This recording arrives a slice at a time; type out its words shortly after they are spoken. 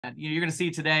Aspen. You're going to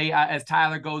see today as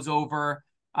Tyler goes over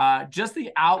just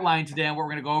the outline today and what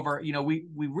we're going to go over.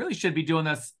 We really should be doing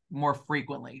this more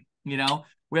frequently.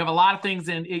 We have a lot of things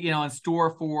in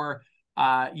store for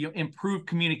improved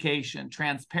communication,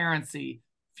 transparency,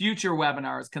 future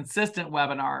webinars, consistent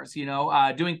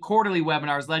webinars, doing quarterly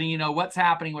webinars, letting you know what's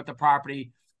happening with the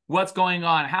property, what's going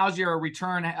on, how's your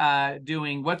return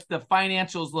doing, what's the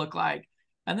financials look like,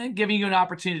 and then giving you an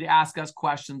opportunity to ask us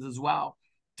questions as well.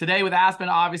 Today with Aspen,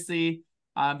 obviously,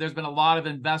 there's been a lot of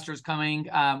investors coming.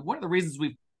 One of the reasons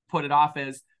we put it off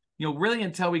is, really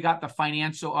until we got the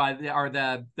financial or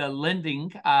the lending,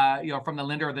 from the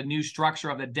lender, or the new structure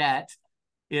of the debt,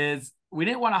 is we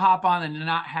didn't want to hop on and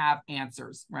not have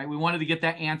answers, right? We wanted to get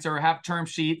that answer, have term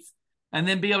sheets, and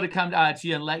then be able to come to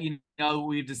you and let you know what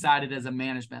we've decided as a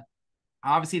management.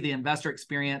 Obviously, the investor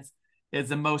experience is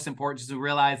the most important, just to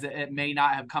realize that it may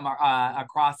not have come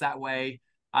across that way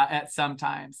at some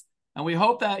times. And we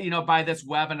hope that, by this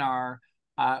webinar,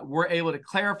 we're able to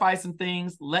clarify some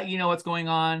things, let you know what's going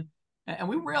on. And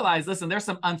we realize, listen, there's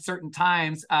some uncertain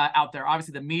times out there.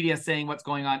 Obviously, the media is saying what's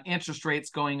going on, interest rates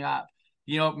going up.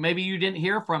 Maybe you didn't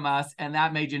hear from us and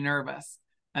that made you nervous.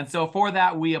 And so for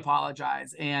that, we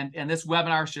apologize. And this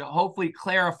webinar should hopefully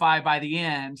clarify by the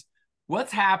end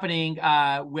what's happening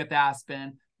with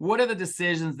Aspen, what are the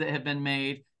decisions that have been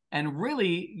made, and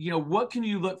really, what can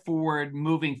you look forward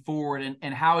moving forward,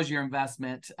 and how is your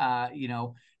investment,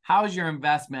 how is your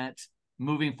investment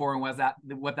moving forward,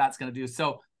 and what that's going to do.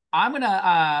 So I'm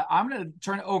gonna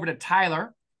turn it over to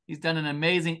Tyler. He's done an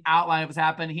amazing outline of what's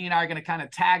happened. He and I are going to kind of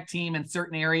tag team in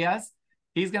certain areas.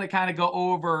 He's going to kind of go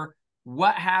over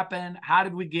what happened, how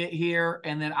did we get here,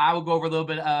 and then I will go over a little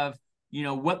bit of,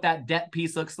 what that debt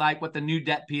piece looks like, what the new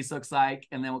debt piece looks like,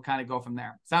 and then we'll kind of go from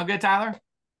there. Sound good, Tyler?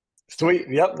 Sweet.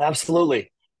 Yep,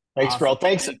 absolutely. Thanks, Awesome. bro.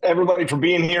 Thanks, everybody, for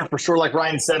being here. For sure, like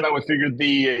Ryan said, I would figure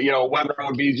the webinar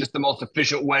would be just the most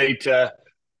efficient way to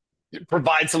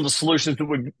provide some of the solutions that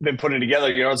we've been putting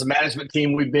together. As a management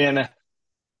team, we've been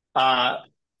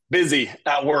busy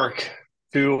at work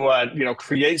to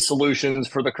create solutions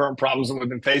for the current problems that we've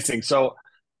been facing. So I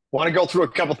want to go through a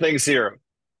couple things here.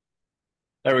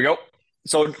 There we go.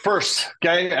 So first,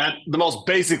 okay, at the most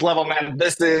basic level, man,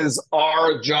 this is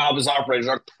our job as operators,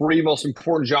 our three most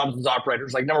important jobs as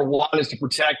operators. Like, number one is to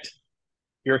protect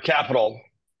your capital.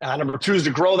 Number two is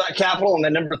to grow that capital. And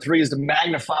then number three is to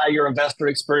magnify your investor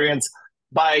experience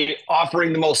by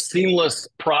offering the most seamless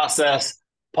process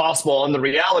possible. And the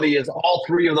reality is all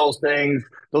three of those things,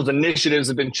 those initiatives,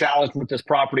 have been challenged with this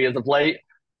property as of late,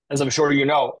 as I'm sure you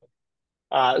know.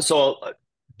 So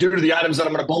due to the items that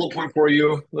I'm going to bullet point for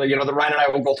you, that Ryan and I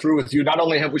will go through with you, not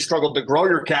only have we struggled to grow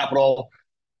your capital,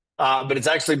 but it's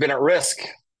actually been at risk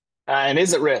and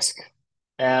is at risk.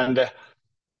 And,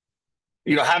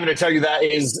 having to tell you that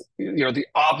is, the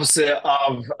opposite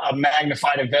of a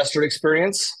magnified investor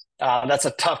experience. That's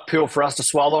a tough pill for us to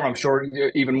swallow, and I'm sure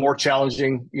even more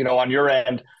challenging, on your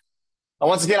end. And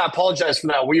once again, I apologize for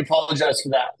that. We apologize for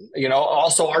that.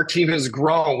 Also, our team has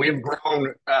grown. We have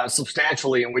grown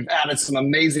substantially, and we've added some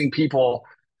amazing people.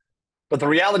 But the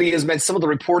reality is, man, some of the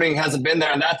reporting hasn't been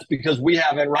there, and that's because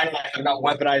Ryan and I have not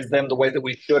weaponized them the way that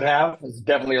we should have. It's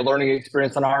definitely a learning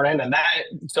experience on our end, and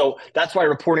so that's why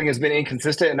reporting has been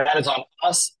inconsistent, and that is on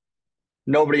us,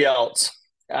 nobody else.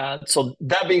 So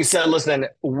that being said, listen,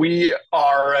 we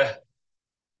are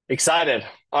excited,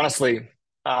 honestly,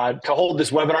 to hold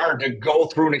this webinar, to go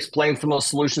through and explain some of the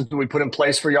solutions that we put in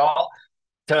place for y'all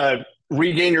to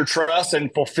regain your trust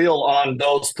and fulfill on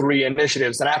those three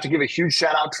initiatives. And I have to give a huge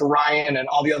shout out to Ryan and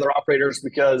all the other operators,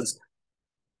 because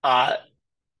when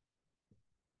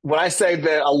I say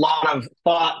that a lot of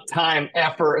thought, time,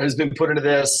 effort has been put into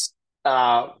this,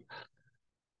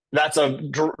 that's a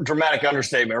dramatic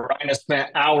understatement. Ryan has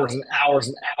spent hours and hours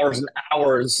and hours and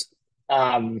hours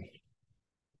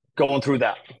going through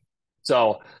that.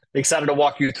 So excited to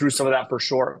walk you through some of that for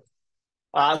sure.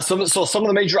 So some of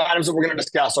the major items that we're going to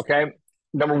discuss, okay?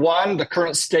 Number one, the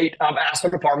current state of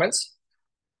Aspen Apartments.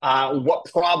 What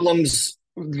problems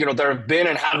there have been,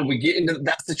 and how did we get into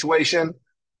that situation?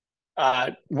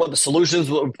 What the solutions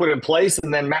that we put in place,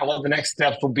 and then Matt, what the next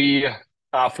steps will be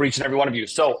for each and every one of you.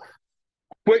 So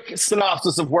quick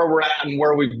synopsis of where we're at and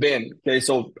where we've been. Okay,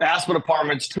 so Aspen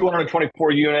Apartments,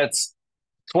 224 units,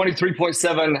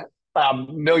 $23.7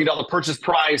 million purchase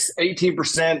price,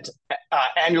 18%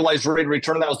 annualized rate of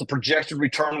return. That was the projected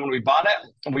return when we bought it.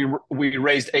 And we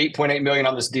raised $8.8 million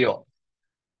on this deal.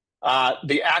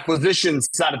 The acquisition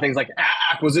side of things, like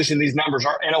acquisition, these numbers,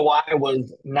 our NOI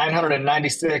was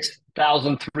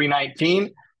 $996,319.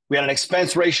 We had an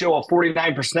expense ratio of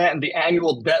 49%, and the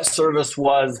annual debt service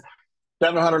was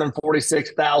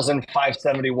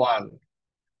 $746,571.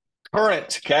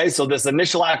 Current, okay, so this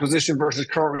initial acquisition versus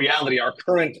current reality, our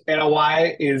current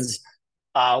NOI is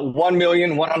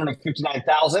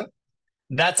 1,159,000.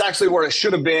 That's actually where it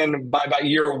should have been by about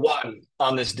year one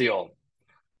on this deal.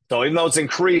 So even though it's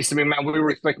increased, I mean, man, we were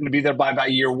expecting to be there by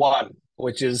about year one,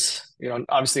 which is,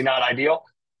 obviously not ideal.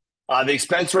 The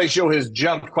expense ratio has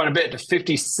jumped quite a bit to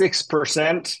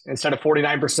 56% instead of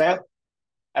 49%.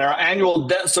 And our annual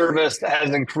debt service has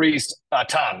increased a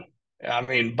ton. I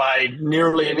mean, by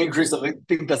nearly an increase of, I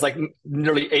think that's like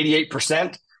nearly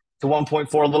 88% to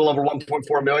 1.4, a little over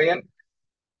 1.4 million.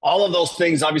 All of those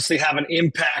things obviously have an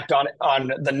impact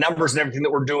on the numbers and everything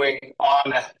that we're doing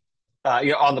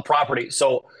on the property.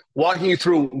 So walking you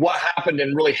through what happened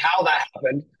and really how that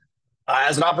happened.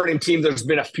 As an operating team, there's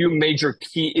been a few major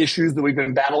key issues that we've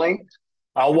been battling.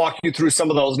 I'll walk you through some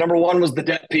of those. Number one was the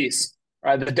debt piece,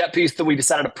 right? The debt piece that we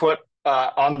decided to put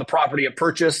on the property at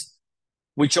purchase.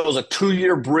 We chose a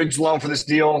 2-year bridge loan for this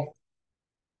deal.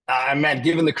 Man,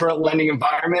 given the current lending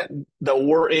environment that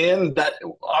we're in, that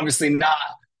obviously not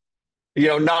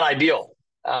ideal.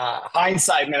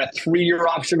 Hindsight, man, a 3-year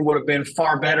option would have been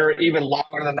far better. Even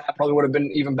longer than that, probably would have been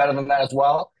even better than that as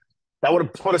well. That would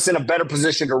have put us in a better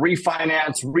position to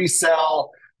refinance, resell,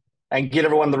 and get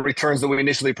everyone the returns that we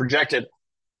initially projected.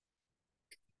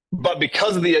 But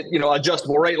because of the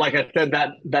adjustable rate, like I said,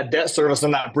 that debt service on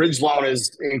that bridge loan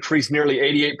is increased nearly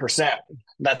 88%.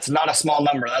 That's not a small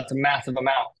number. That's a massive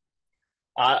amount.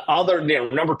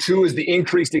 Number two is the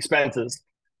increased expenses.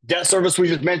 Debt service we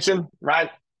just mentioned,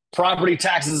 right? Property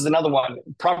taxes is another one.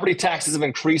 Property taxes have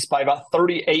increased by about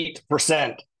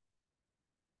 38%.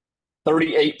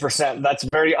 38%. That's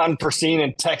very unforeseen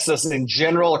in Texas in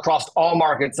general. Across all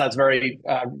markets, that's very,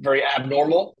 very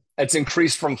abnormal. It's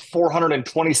increased from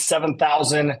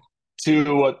 427,000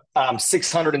 to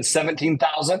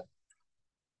 617,000.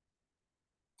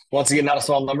 Once again, not a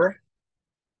small number.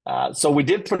 So we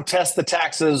did protest the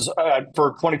taxes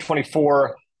for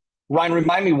 2024. Ryan,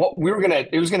 remind me what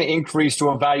it was going to increase to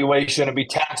a valuation and be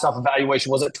taxed off a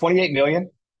valuation. Was it 28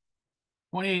 million?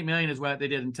 28 million is what they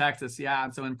did in Texas. Yeah.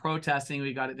 And so in protesting,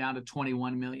 we got it down to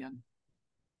 21 million.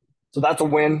 So that's a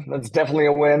win. That's definitely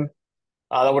a win.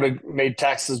 That would have made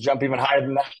taxes jump even higher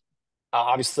than that,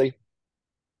 obviously.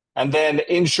 And then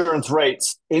insurance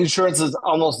rates. Insurance has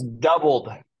almost doubled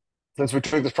since we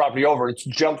took this property over. It's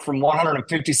jumped from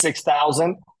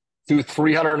 156,000 to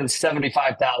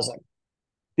 375,000.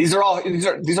 These are all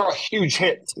huge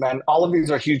hits, man. All of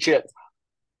these are huge hits.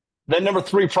 Then number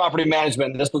three, property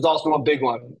management. This was also a big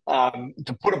one.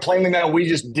 To put it plainly, man, we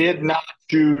just did not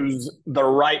choose the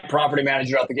right property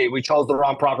manager out the gate. We chose the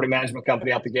wrong property management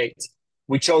company out the gates.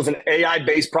 We chose an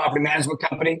AI-based property management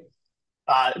company.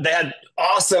 They had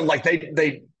awesome,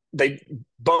 they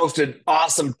boasted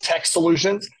awesome tech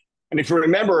solutions. And if you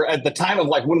remember, at the time of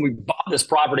when we bought this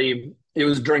property, it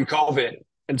was during COVID.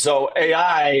 And so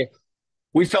AI,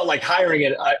 we felt like hiring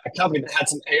a company that had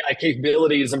some AI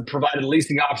capabilities and provided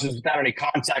leasing options without any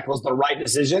contact was the right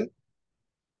decision.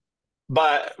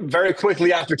 But very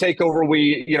quickly after takeover,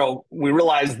 we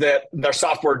realized that their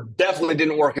software definitely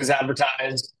didn't work as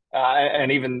advertised,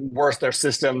 and even worse, their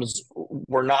systems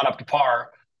were not up to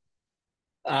par.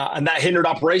 And that hindered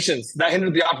operations. That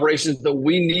hindered the operations that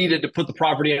we needed to put the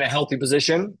property in a healthy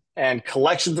position, and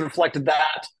collections reflected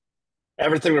that.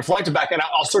 Everything reflected back. And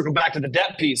I'll circle back to the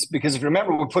debt piece, because if you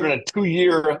remember, we put in a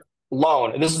 2-year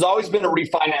loan. And this has always been a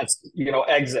refinance,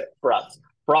 exit for us,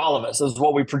 for all of us. This is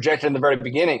what we projected in the very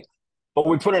beginning. But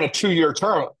we put in a 2-year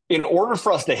term. In order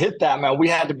for us to hit that, man, we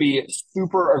had to be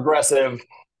super aggressive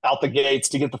out the gates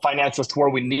to get the financials to where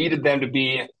we needed them to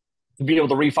be able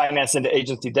to refinance into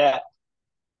agency debt.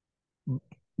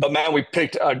 But man, we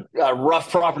picked a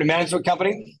rough property management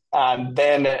company,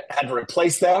 then had to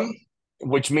replace them,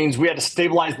 which means we had to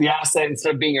stabilize the asset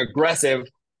instead of being aggressive.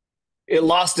 It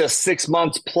lost us 6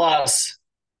 months plus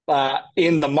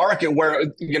in the market where,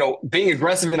 being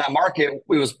aggressive in that market,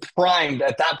 we was primed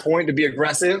at that point to be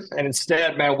aggressive. And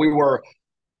instead, man, we were,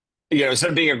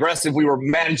 instead of being aggressive, we were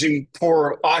managing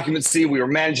poor occupancy. We were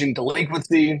managing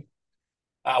delinquency.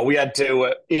 We had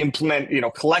to implement,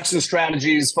 collection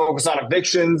strategies, focus on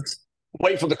evictions,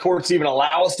 wait for the courts to even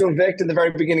allow us to evict in the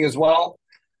very beginning as well.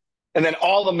 And then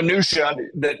all the minutia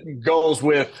that goes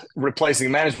with replacing a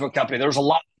management company. There's a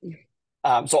lot.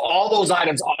 So all those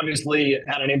items obviously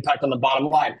had an impact on the bottom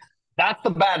line. That's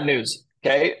the bad news,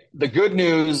 okay? The good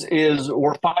news is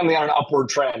we're finally on an upward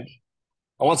trend.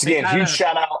 And once again, huge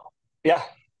shout out. Yeah.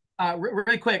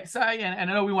 Really quick, so,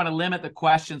 and I know we want to limit the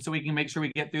questions so we can make sure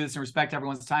we get through this and respect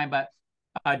everyone's time, but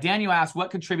Daniel asked, what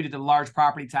contributed to the large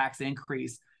property tax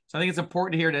increase? So I think it's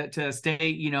important here to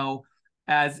state,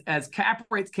 as cap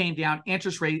rates came down,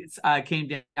 interest rates came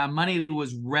down, money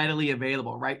was readily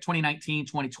available, right? 2019,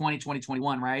 2020,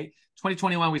 2021, right?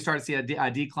 2021, we started to see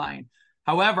a decline.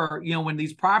 However, when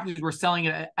these properties were selling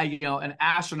at an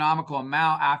astronomical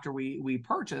amount after we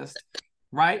purchased,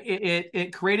 right?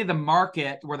 It created the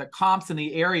market where the comps in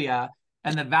the area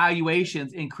and the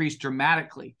valuations increased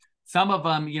dramatically. Some of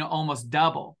them, almost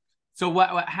double. So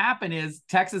what happened is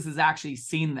Texas has actually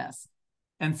seen this.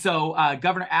 And so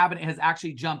Governor Abbott has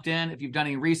actually jumped in. If you've done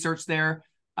any research there,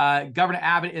 Governor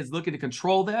Abbott is looking to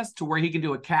control this to where he can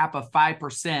do a cap of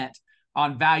 5%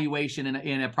 on valuation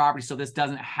in a property so this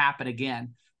doesn't happen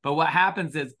again. But what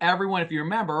happens is everyone, if you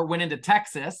remember, went into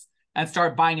Texas and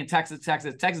started buying in Texas.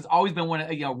 Texas has always been one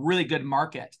really good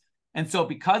market. And so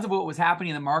because of what was happening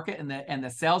in the market and the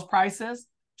sales prices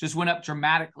just went up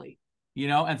dramatically,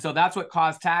 and so that's what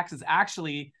caused taxes.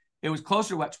 Actually, it was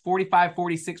closer to 45,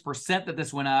 46% that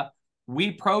this went up.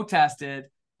 We protested,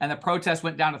 and the protest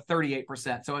went down to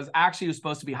 38%. So it was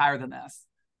supposed to be higher than this.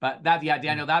 But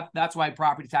I know that's why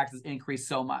property taxes increased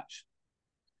so much.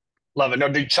 Love it. No,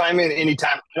 dude, chime in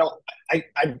anytime. I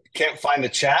can't find the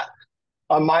chat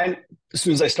on mine. As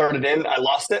soon as I started in, I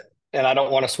lost it, and I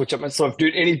don't want to switch up. So if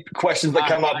any questions that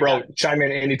come up, bro, chime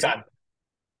in anytime.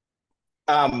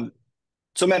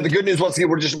 So, man, the good news, once again,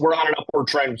 we're on an upward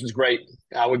trend, which is great.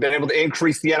 We've been able to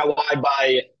increase the NOI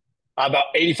by about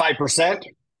 85%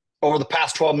 over the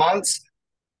past 12 months.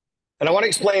 And I want to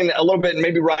explain a little bit, and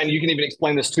maybe, Ryan, you can even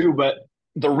explain this too, but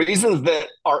the reasons that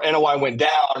our NOI went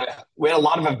down, we had a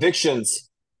lot of evictions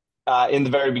in the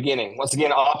very beginning. Once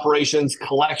again, operations,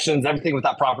 collections, everything with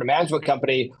that property management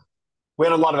company, we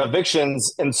had a lot of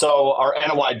evictions, and so our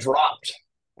NOI dropped.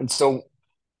 And so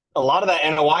a lot of that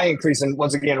NOI increase, and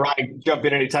once again, Ryan, jump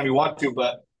in anytime you want to,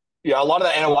 but a lot of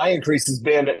that NOI increase has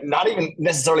been not even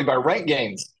necessarily by rent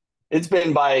gains. It's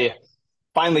been by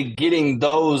finally getting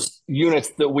those units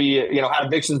that we had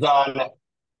evictions on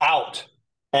out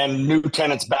and new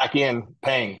tenants back in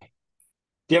paying.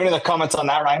 Do you have any other comments on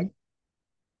that, Ryan?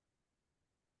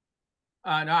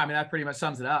 No, I mean, that pretty much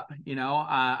sums it up.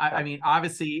 I mean,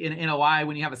 obviously in NOI,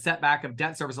 when you have a setback of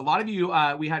debt service, a lot of you,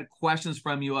 we had questions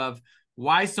from you of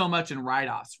why so much in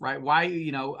write-offs, right?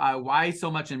 Why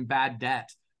so much in bad debt?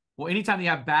 Well, anytime you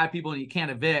have bad people and you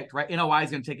can't evict, right? NOI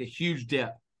is going to take a huge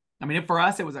dip. I mean, for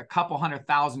us, it was a couple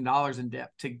 $100,000 in dip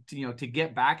to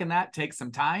get back in that takes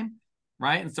some time,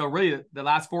 right? And so really the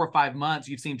last 4 or 5 months,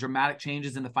 you've seen dramatic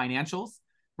changes in the financials.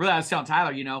 Really, I was telling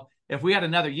Tyler, if we had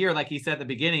another year, like he said at the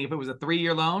beginning, if it was a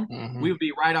 3-year loan, we would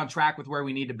be right on track with where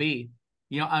we need to be.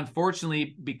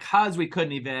 Unfortunately, because we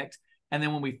couldn't evict, and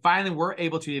then when we finally were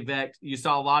able to evict, you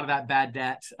saw a lot of that bad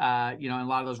debt, and a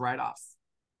lot of those write-offs.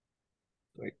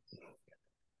 Great.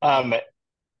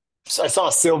 So I saw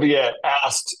Sylvia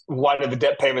asked, why did the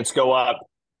debt payments go up?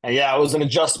 And yeah, it was an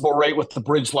adjustable rate with the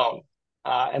bridge loan.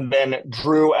 And then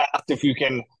Drew asked if you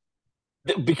can,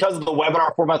 because of the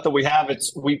webinar format that we have,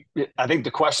 I think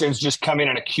the questions just come in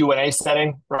a Q&A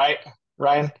setting, right,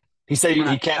 Ryan? He said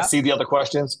he can't see the other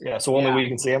questions. Yeah, so only we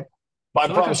can see them.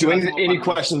 But I promise you, any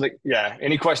questions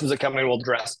that come in, we'll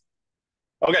address.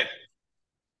 Okay.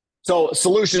 So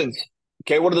solutions.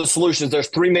 Okay, what are the solutions? There's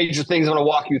 3 major things I'm going to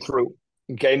walk you through.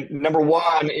 Okay, number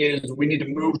 1 is we need to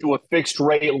move to a fixed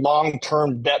rate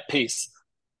long-term debt piece.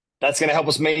 That's going to help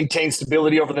us maintain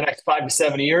stability over the next 5 to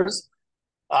 7 years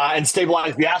and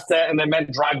stabilize the asset and then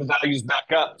drive the values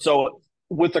back up. So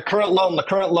with the current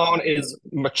loan is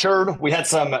matured. We had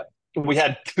 2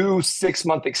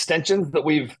 6-month extensions that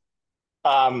we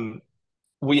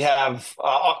have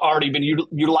already been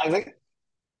utilizing.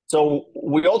 So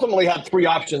we ultimately had 3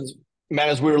 options, man,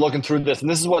 as we were looking through this. And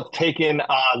this is what's taken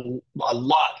a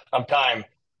lot of time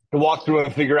to walk through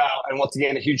and figure out. And once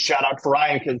again, a huge shout out to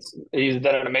Ryan because he's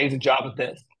done an amazing job with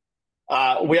this.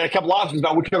 We had a couple options,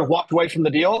 but we could have walked away from the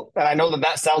deal. And I know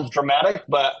that sounds dramatic,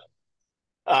 but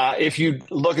if you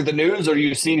look at the news or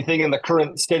you see anything in the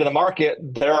current state of the market,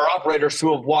 there are operators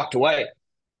who have walked away.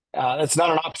 That's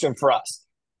not an option for us.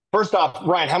 First off,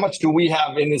 Ryan, how much do we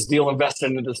have in this deal,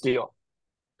 invested into this deal?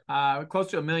 Close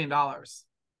to $1 million.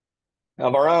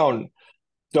 Of our own.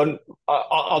 So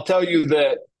I'll tell you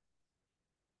that,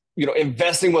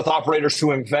 investing with operators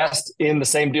who invest in the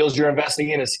same deals you're investing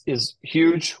in is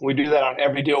huge. We do that on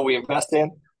every deal we invest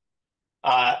in.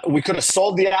 We could have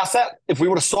sold the asset. If we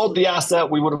would have sold the asset,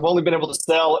 we would have only been able to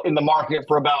sell in the market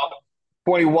for about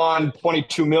 21,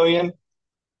 22 million,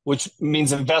 which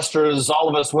means investors, all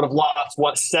of us would have lost,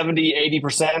 70,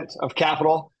 80% of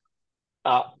capital.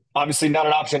 Obviously not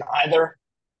an option either.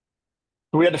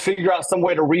 We had to figure out some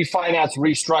way to refinance,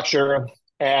 restructure,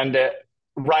 and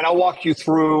Ryan, I'll walk you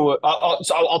through.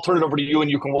 I'll turn it over to you, and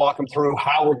you can walk them through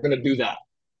how we're going to do that.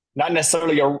 Not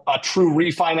necessarily a true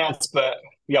refinance, but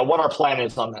yeah, what our plan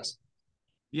is on this.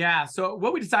 Yeah. So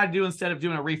what we decided to do instead of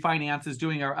doing a refinance is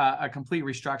doing a complete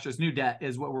restructure. It's new debt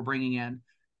is what we're bringing in.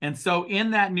 And so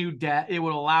in that new debt, it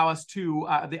would allow us to,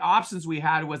 the options we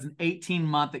had was an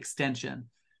 18-month extension.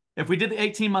 If we did the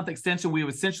 18-month extension, we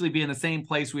would essentially be in the same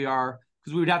place we are,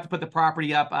 because we would have to put the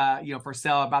property up, for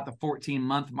sale about the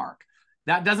 14-month mark.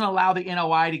 That doesn't allow the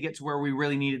NOI to get to where we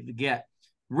really need it to get.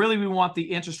 Really, we want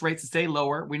the interest rates to stay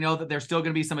lower. We know that there's still going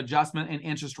to be some adjustment in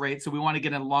interest rates, so we want to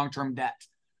get in long-term debt.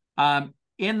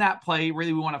 In that play,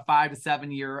 really, we want a 5 to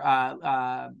 7 year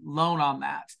loan on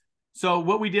that. So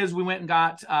what we did is we went and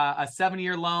got a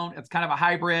 7-year loan. It's kind of a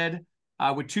hybrid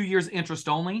with 2 years interest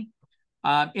only.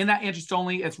 In that interest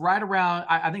only, it's right around,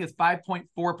 I think it's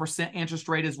 5.4% interest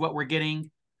rate is what we're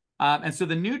getting. And so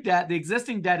the new debt, the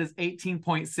existing debt is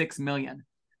 18.6 million.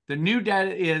 The new debt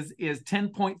is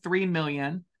 10.3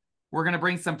 million. We're going to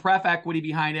bring some pref equity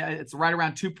behind it. It's right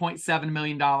around $2.7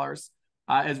 million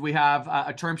as we have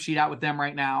a term sheet out with them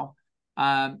right now.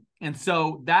 And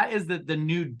so that is the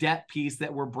new debt piece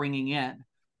that we're bringing in.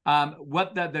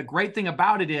 What the great thing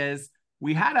about it is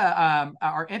we had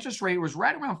our interest rate was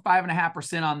right around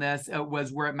 5.5% on this. It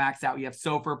was where it maxed out. You have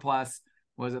SOFR plus,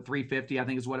 was it 350? I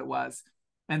think is what it was.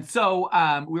 And so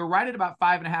we were right at about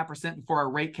 5.5% before our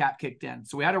rate cap kicked in.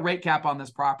 So we had a rate cap on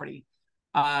this property.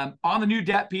 On the new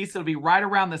debt piece, it'll be right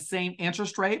around the same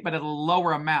interest rate, but at a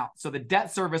lower amount. So the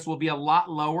debt service will be a lot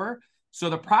lower. So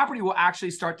the property will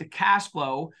actually start to cash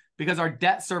flow because our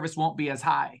debt service won't be as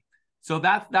high. So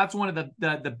that's one of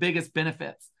the biggest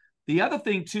benefits. The other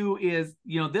thing too is,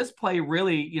 this play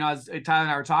really, as Tyler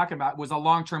and I were talking about, was a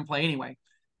long-term play anyway.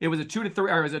 It was a 2 to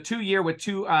 3, or it was a 2 year with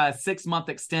 2 6-month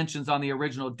extensions on the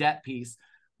original debt piece.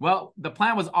 Well, the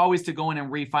plan was always to go in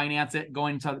and refinance it,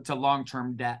 going to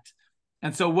long-term debt.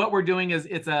 And so what we're doing is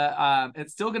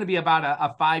it's still going to be about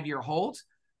a 5-year hold.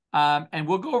 And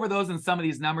we'll go over those in some of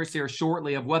these numbers here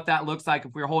shortly of what that looks like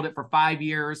if we hold it for 5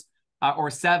 years or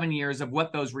 7 years of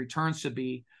what those returns should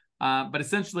be. But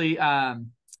essentially,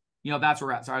 that's where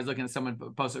we're at. Sorry, I was looking at someone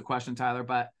posted a question, Tyler,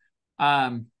 but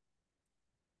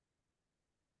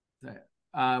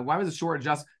why was it short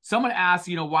adjust? Someone asked,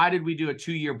 why did we do a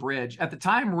 2-year bridge? At the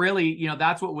time, really,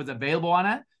 that's what was available on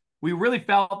it. We really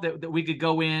felt that we could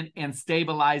go in and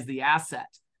stabilize the asset.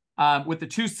 With the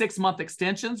 2 6-month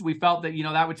extensions, we felt that,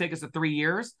 that would take us to 3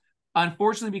 years.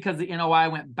 Unfortunately, because the NOI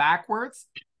went backwards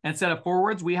instead of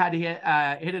forwards, we had to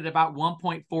hit it about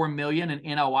 1.4 million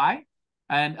in NOI.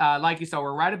 And like you saw,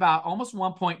 we're right about almost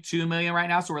 1.2 million right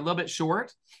now. So we're a little bit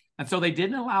short. And so they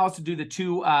didn't allow us to do the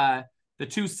two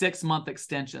 6-month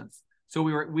extensions. So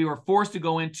we were forced to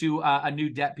go into a new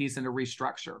debt piece and a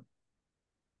restructure.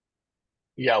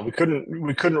 Yeah, we couldn't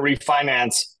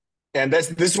refinance. And this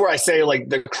is where I say, like,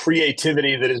 the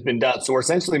creativity that has been done. So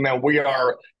essentially, man, we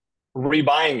are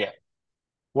rebuying it.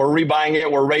 We're rebuying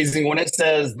it. We're raising, when it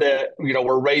says that,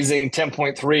 we're raising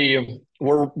 10.3,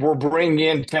 we're bringing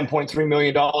in $10.3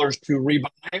 million to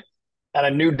rebuy at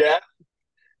a new debt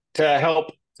to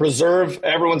help preserve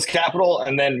everyone's capital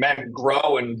and then, man,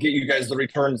 grow and get you guys the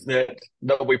returns that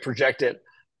we projected.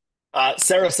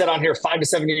 Sarah said on here 5 to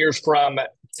 7 years from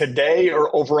today,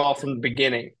 or overall from the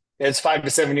beginning? It's 5 to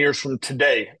 7 years from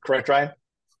today, correct, Ryan?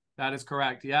 That is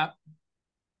correct. Yeah.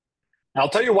 I'll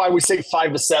tell you why we say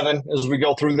 5 to 7 as we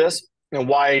go through this, and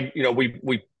why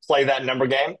we play that number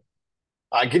game.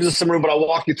 It gives us some room, but I'll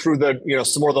walk you through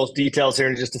some more of those details here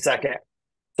in just a second.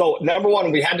 So number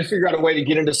one, we had to figure out a way to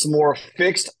get into some more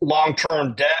fixed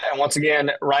long-term debt, and once again,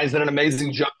 Ryan's done an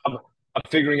amazing job of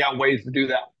figuring out ways to do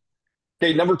that.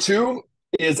 Okay, number two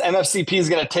is MFCP is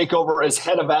going to take over as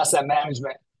head of asset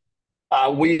management.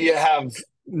 We have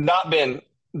not been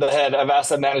the head of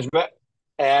asset management,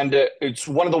 and it's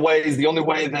one of the ways, the only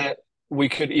way that we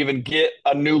could even get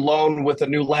a new loan with a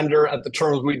new lender at the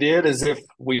terms we did is if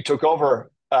we took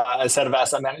over as head of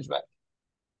asset management.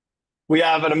 We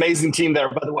have an amazing team there,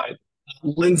 by the way.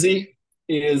 Lindsay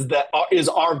is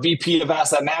our VP of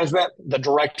asset management, the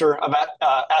director of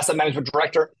asset management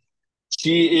director.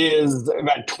 She is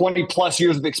about 20 plus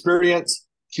years of experience.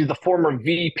 She's the former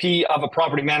VP of a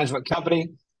property management company.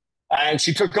 And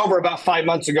she took over about 5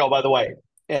 months ago, by the way.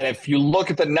 And if you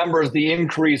look at the numbers, the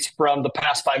increase from the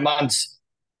past 5 months,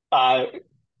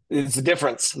 it's a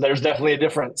difference. There's definitely a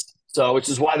difference. So, which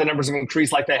is why the numbers have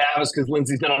increased like they have, is because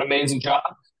Lindsay's done an amazing job.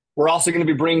 We're also going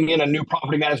to be bringing in a new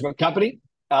property management company.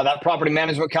 That property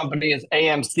management company is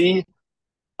AMC.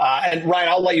 And Ryan,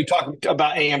 I'll let you talk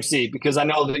about AMC because I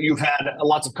know that you've had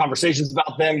lots of conversations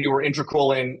about them. You were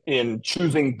integral in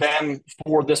choosing them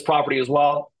for this property as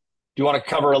well. Do you want to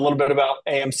cover a little bit about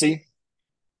AMC or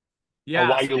Yeah,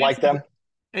 why so you like them?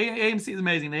 AMC is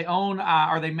amazing. They own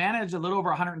or they manage a little over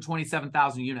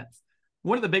 127,000 units.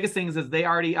 One of the biggest things is they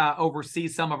already oversee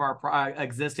some of our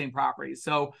existing properties.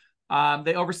 So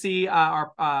they oversee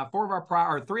our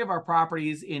three of our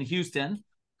properties in Houston,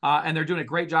 and they're doing a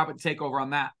great job at takeover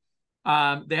on that.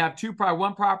 They have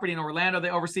one property in Orlando they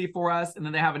oversee for us, and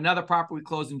then they have another property we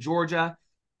closed in Georgia.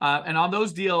 And on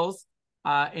those deals,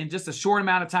 in just a short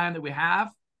amount of time that we have,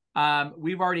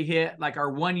 we've already hit like our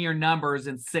 1 year numbers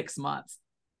in 6 months.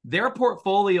 Their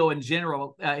portfolio in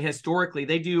general, historically,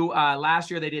 they do last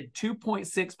year, they did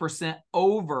 2.6%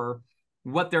 over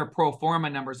what their pro forma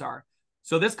numbers are.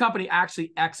 So this company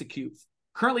actually executes.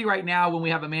 Currently, right now, when we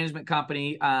have a management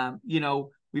company,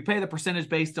 we pay the percentage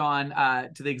based on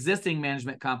to the existing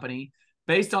management company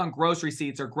based on gross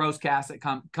receipts or gross cash that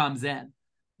comes in.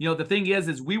 The thing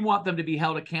is we want them to be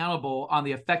held accountable on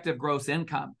the effective gross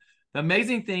income. The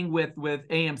amazing thing with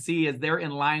AMC is they're in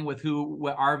line with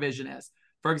what our vision is.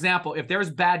 For example, if there's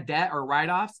bad debt or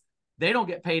write-offs, they don't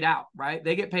get paid out, right?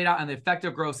 They get paid out on the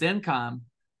effective gross income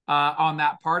on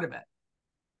that part of it,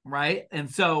 right? And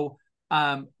so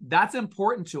that's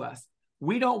important to us.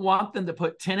 We don't want them to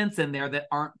put tenants in there that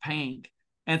aren't paying.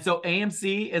 And so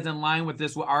AMC is in line with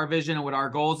what our vision and what our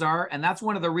goals are. And that's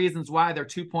one of the reasons why they're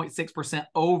 2.6%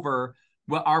 over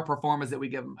what our performance that we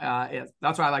give them is.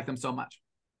 That's why I like them so much.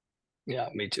 Yeah,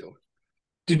 me too.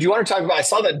 Did you want to talk about, I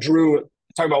saw that Drew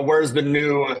talk about where's the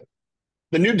new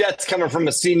debt's coming from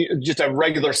just a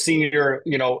regular senior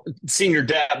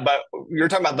debt, but you're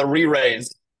talking about the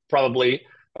re-raise probably.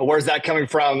 Where's that coming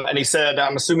from? And he said,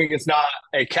 I'm assuming it's not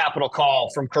a capital call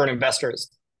from current investors.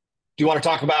 Do you want to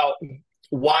talk about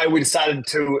why we decided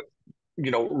to,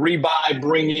 rebuy,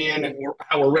 bring in, and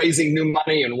how we're raising new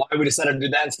money and why we decided to do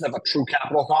that instead of a true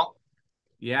capital call?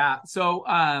 Yeah. So,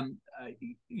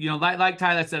 like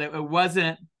Tyler said, it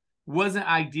wasn't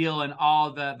ideal in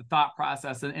all the thought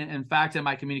process. And in fact, in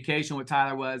my communication with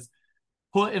Tyler was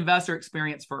put investor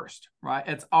experience first, right?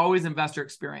 It's always investor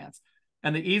experience.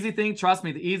 And the easy thing, trust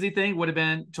me, the easy thing would have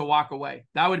been to walk away.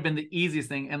 That would have been the easiest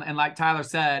thing. And like Tyler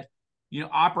said,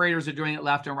 operators are doing it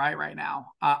left and right now.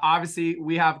 Obviously,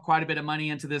 we have quite a bit of money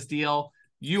into this deal.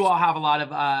 You all have a lot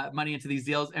of money into these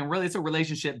deals. And really, it's a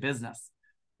relationship business.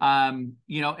 And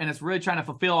it's really trying to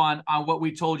fulfill on what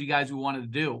we told you guys we wanted to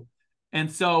do.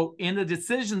 And so in the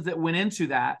decisions that went into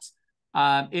that,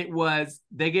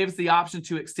 they gave us the option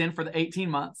to extend for the 18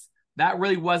 months. That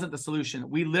really wasn't the solution.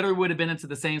 We literally would have been into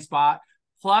the same spot.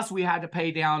 Plus, we had to pay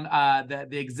down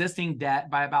the existing debt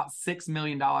by about $6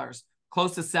 million,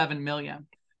 close to $7 million.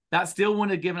 That still wouldn't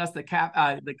have given us the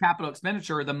capital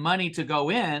expenditure, the money to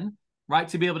go in, right,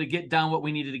 to be able to get done what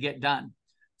we needed to get done.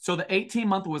 So the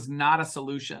 18-month was not a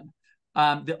solution.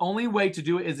 The only way to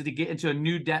do it is to get into a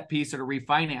new debt piece or to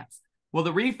refinance. Well,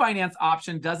 the refinance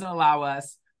option doesn't allow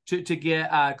us to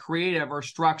get creative or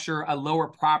structure a lower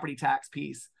property tax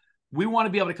piece. We want to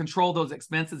be able to control those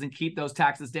expenses and keep those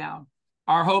taxes down.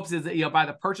 Our hopes is that, by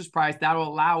the purchase price, that will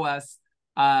allow us,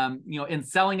 in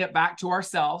selling it back to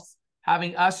ourselves,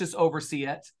 having us just oversee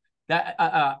it, that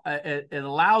it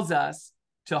allows us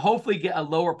to hopefully get a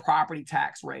lower property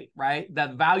tax rate, right?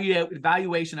 The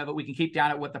valuation of it, we can keep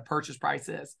down at what the purchase price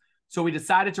is. So we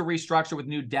decided to restructure with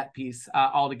new debt piece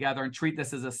altogether and treat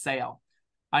this as a sale.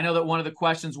 I know that one of the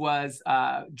questions was,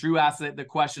 Drew asked the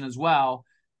question as well,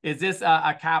 is this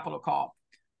a capital call?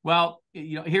 Well,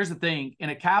 here's the thing. In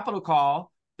a capital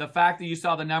call, the fact that you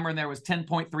saw the number in there was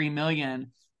 10.3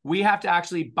 million, we have to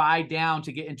actually buy down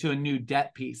to get into a new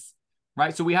debt piece,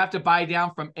 right? So we have to buy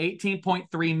down from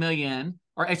 18.3 million,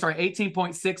 or sorry,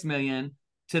 18.6 million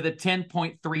to the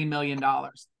 $10.3 million.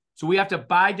 So we have to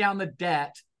buy down the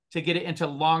debt to get it into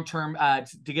long-term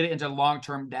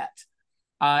debt.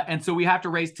 And so we have to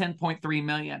raise 10.3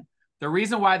 million. The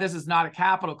reason why this is not a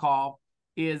capital call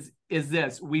is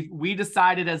this. We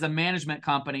decided as a management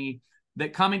company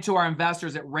that coming to our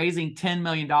investors at raising $10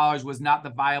 million was not the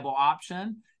viable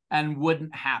option and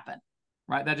wouldn't happen,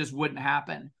 right? That just wouldn't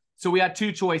happen. So we had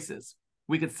two choices.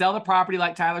 We could sell the property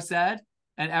like Tyler said,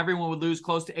 and everyone would lose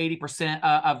close to 80%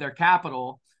 of their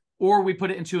capital, or we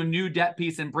put it into a new debt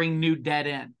piece and bring new debt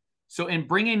in. So in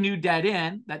bringing new debt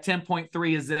in, that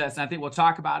 10.3 is this, and I think we'll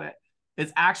talk about it,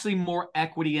 it's actually more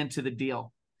equity into the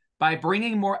deal. By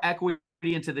bringing more equity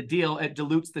into the deal, it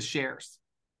dilutes the shares,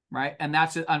 right? And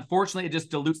that's, unfortunately, it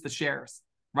just dilutes the shares,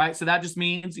 right? So that just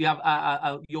means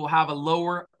you'll have a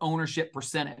lower ownership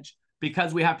percentage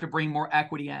because we have to bring more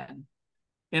equity in.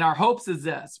 And our hopes is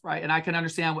this, right? And I can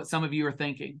understand what some of you are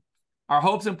thinking. Our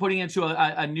hopes in putting into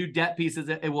a new debt piece is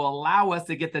that it will allow us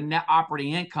to get the net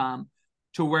operating income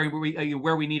to where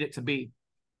we need it to be.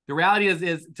 The reality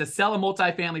is to sell a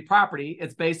multifamily property,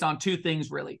 it's based on two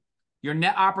things really: your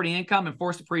net operating income and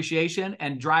forced appreciation,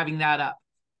 and driving that up.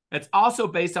 It's also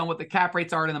based on what the cap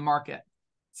rates are in the market.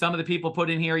 Some of the people put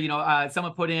in here,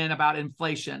 someone put in about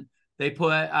inflation. They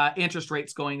put interest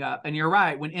rates going up. And you're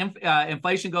right. When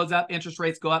inflation goes up, interest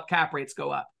rates go up, cap rates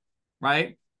go up,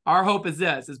 right? Our hope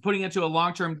is putting into a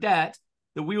long-term debt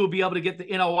that we will be able to get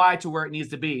the NOI to where it needs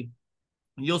to be.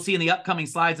 And you'll see in the upcoming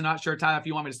slides, I'm not sure, Tyler, if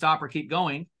you want me to stop or keep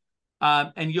going.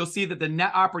 And you'll see that the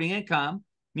net operating income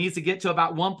needs to get to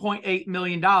about $1.8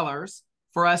 million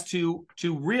for us to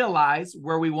realize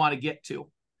where we want to get to,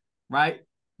 right?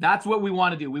 That's what we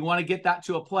want to do. We want to get that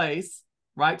to a place,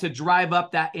 right, to drive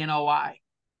up that NOI.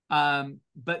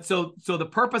 But so the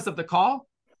purpose of the call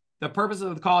is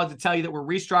to tell you that we're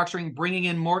restructuring, bringing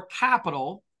in more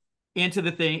capital into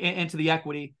the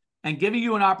equity, and giving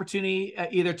you an opportunity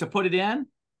either to put it in,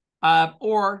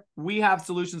 or we have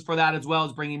solutions for that, as well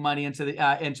as bringing money into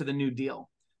the new deal.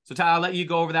 So Tyler, I'll let you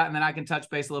go over that, and then I can touch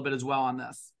base a little bit as well on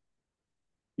this.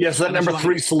 Yeah, so that number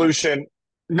three solution.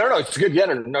 No, it's good.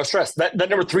 Yeah, no stress. That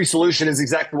number three solution is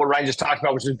exactly what Ryan just talked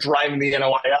about, which is driving the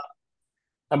NOI up.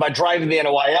 And by driving the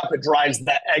NOI up, it drives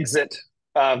that exit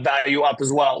value up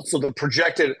as well. So the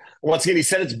projected, once again, he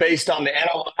said it's based on the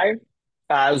NOI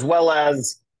as well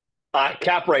as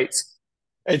cap rates.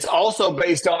 It's also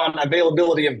based on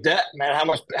availability of debt, man.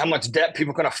 How much debt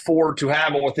people can afford to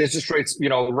have, and with interest rates,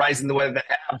 rising the way they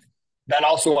have, that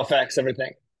also affects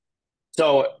everything.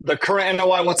 So the current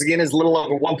NOI, once again, is a little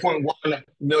over $1.1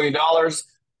 million.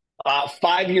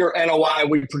 5-year NOI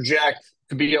we project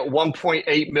to be at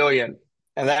 $1.8 million.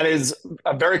 And that is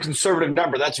a very conservative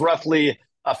number. That's roughly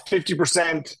a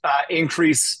 50%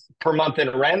 increase per month in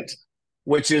rent,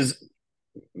 which is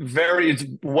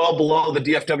well below the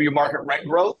DFW market rent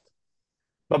growth.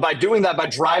 But by doing that, by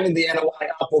driving the NOI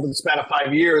up over the span of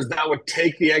 5 years, that would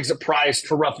take the exit price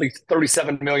to roughly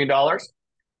 $37 million.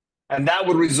 And that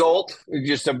would result,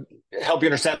 just to help you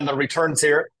understand the returns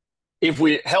here, if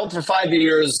we held for 5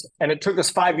 years and it took us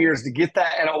 5 years to get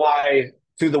that NOI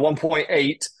to the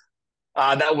 1.8,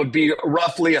 that would be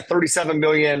roughly a $37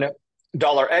 million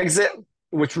exit,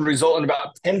 which would result in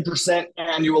about 10%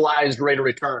 annualized rate of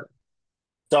return.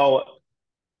 So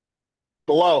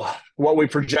below what we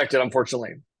projected,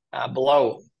 unfortunately,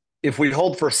 below. If we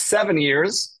hold for 7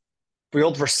 years,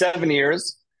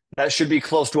 that should be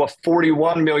close to a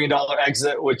 $41 million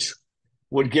exit, which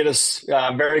would get us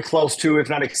very close to, if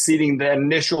not exceeding, the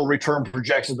initial return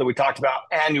projections that we talked about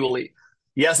annually.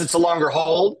 Yes, it's a longer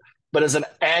hold, but as an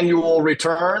annual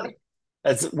return,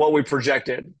 that's what we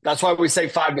projected. That's why we say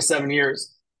 5 to 7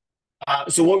 years.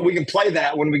 So what we can play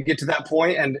that when we get to that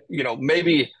point, and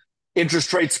maybe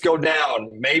interest rates go down,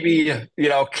 maybe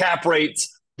cap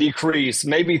rates decrease,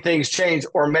 maybe things change,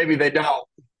 or maybe they don't.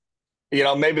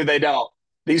 Maybe they don't.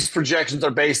 These projections are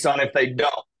based on if they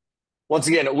don't. Once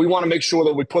again, we want to make sure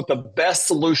that we put the best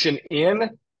solution in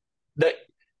that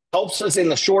helps us in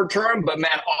the short term, but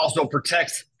man, also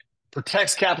protects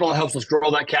capital and helps us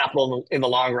grow that capital in the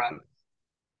long run.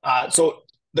 So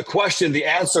the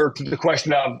answer to the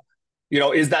question of,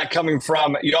 is that coming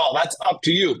from, that's up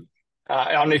to you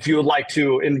on if you would like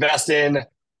to invest in,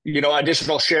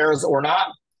 additional shares or not.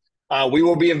 We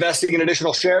will be investing in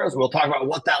additional shares. We'll talk about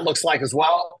what that looks like as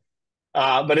well.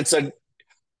 But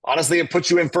honestly, it puts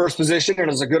you in first position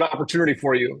and it's a good opportunity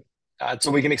for you.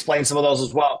 So we can explain some of those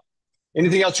as well.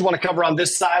 Anything else you want to cover on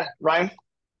this side, Ryan?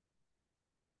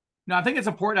 No, I think it's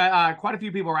important. Quite a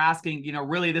few people are asking,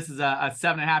 really this is a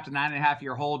 7.5 to 9.5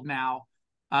 year hold now.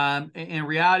 In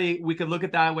reality, we could look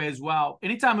at that way as well.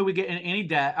 Anytime we get in any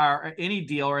debt or any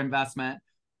deal or investment,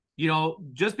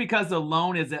 just because the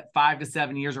loan is at 5 to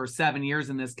 7 years or 7 years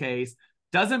in this case,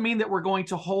 doesn't mean that we're going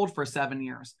to hold for 7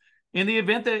 years. In the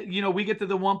event that, we get to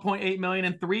the 1.8 million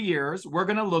in 3 years, we're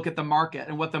going to look at the market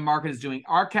and what the market is doing.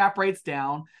 Are cap rates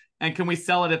down, and can we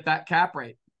sell it at that cap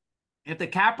rate? If the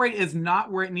cap rate is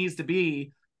not where it needs to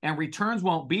be and returns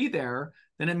won't be there,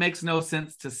 then it makes no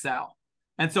sense to sell.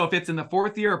 And so if it's in the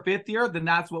 4th year or 5th year, then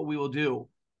that's what we will do.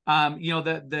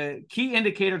 The key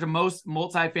indicator to most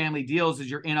multifamily deals is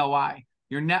your NOI,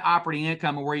 your net operating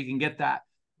income, and where you can get that.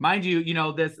 Mind you,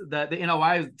 the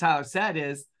NOI, as Tyler said,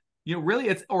 is, really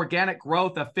it's organic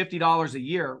growth of $50 a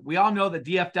year. We all know the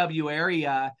DFW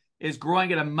area is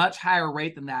growing at a much higher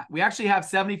rate than that. We actually have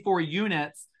 74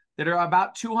 units that are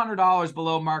about $200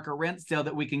 below market rent still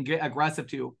that we can get aggressive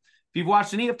to. If you've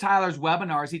watched any of Tyler's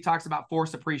webinars, he talks about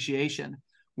forced appreciation.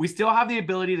 We still have the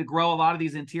ability to grow a lot of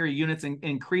these interior units and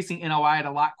increasing NOI at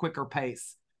a lot quicker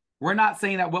pace. We're not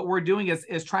saying that. What we're doing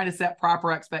is trying to set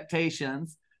proper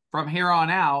expectations from here on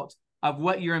out of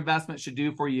what your investment should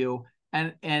do for you.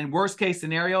 And worst case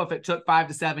scenario, if it took 5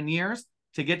 to 7 years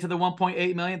to get to the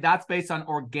 1.8 million, that's based on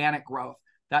organic growth.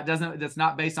 That's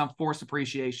not based on forced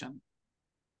appreciation.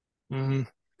 Mm-hmm.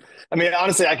 I mean,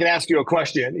 honestly, I can ask you a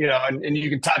question, and you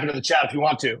can type it in the chat if you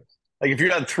want to. Like, if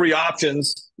you had 3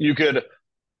 options, you could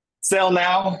sell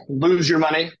now, lose your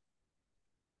money,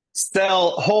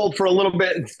 sell, hold for a little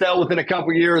bit and sell within a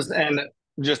couple of years and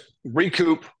just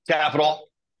recoup capital,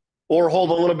 or hold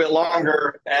a little bit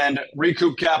longer and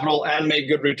recoup capital and make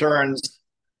good returns.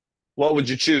 What would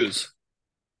you choose?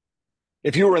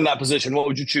 If you were in that position, what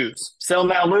would you choose? Sell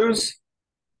now, lose,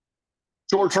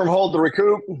 short-term hold to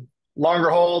recoup, longer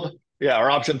hold,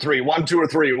 or option 3, 1, 2, or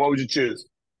 3. What would you choose?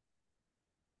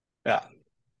 Yeah,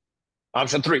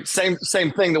 option 3. Same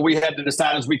thing that we had to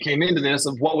decide as we came into this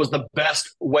of what was the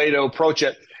best way to approach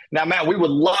it. Now, Matt, we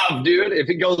would love, dude, if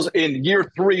it goes in year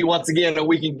 3 once again, and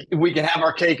we can have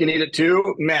our cake and eat it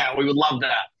too. Man, we would love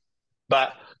that.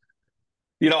 But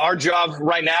our job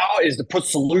right now is to put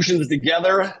solutions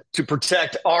together to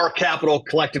protect our capital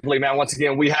collectively, man. Once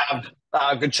again, we have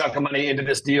a good chunk of money into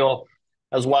this deal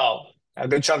as well. We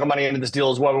want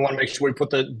to make sure we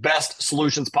put the best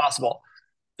solutions possible.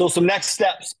 So some next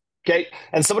steps, okay?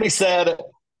 And somebody said,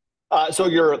 so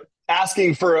you're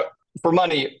asking for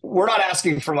money. We're not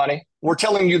asking for money. We're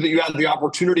telling you that you have the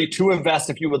opportunity to invest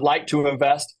if you would like to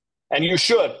invest, and you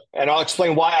should. And I'll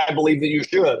explain why I believe that you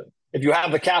should. If you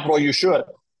have the capital, you should.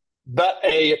 But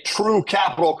a true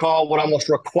capital call would almost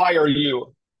require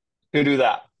you to do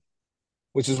that,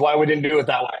 which is why we didn't do it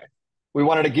that way. We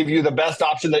wanted to give you the best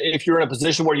option that if you're in a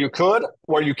position where you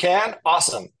can,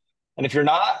 awesome. And if you're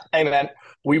not, hey, man,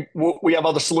 we have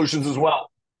other solutions as well.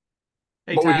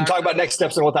 Hey, but Tyler, we can talk about next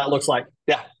steps and what that looks like.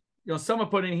 Yeah. Someone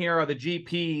put in here are the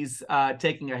GPs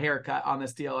taking a haircut on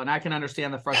this deal, and I can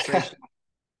understand the frustration.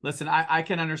 Listen, I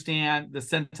can understand the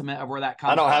sentiment of where that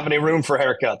comes from. I don't have any room for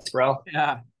haircuts, bro.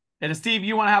 Yeah. And if Steve,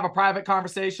 you want to have a private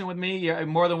conversation with me, you're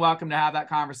more than welcome to have that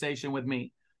conversation with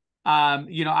me.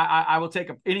 I will take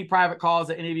any private calls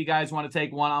that any of you guys want to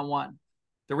take one-on-one.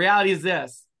 The reality is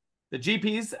this: the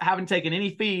GPs haven't taken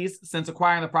any fees since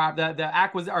acquiring the property.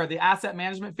 The asset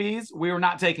management fees we were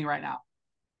not taking right now,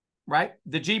 right?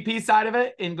 The GP side of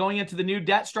it, in going into the new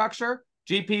debt structure,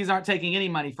 GPs aren't taking any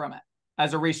money from it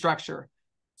as a restructure.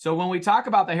 So when we talk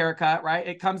about the haircut, right,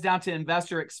 it comes down to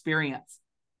investor experience,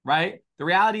 right? The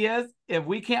reality is, if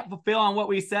we can't fulfill on what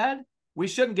we said, we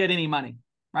shouldn't get any money,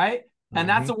 right? And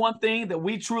that's the one thing that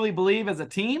we truly believe as a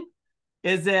team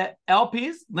is that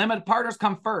LPs, limited partners,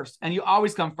 come first, and you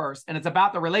always come first. And it's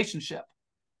about the relationship.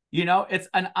 It's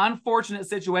an unfortunate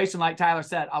situation, like Tyler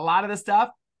said. A lot of this stuff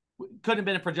couldn't have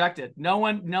been projected. No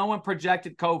one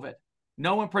projected COVID.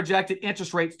 No one projected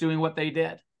interest rates doing what they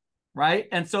did, right?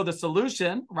 And so the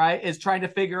solution, right, is trying to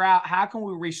figure out how can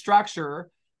we restructure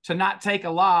to not take a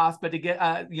loss, but to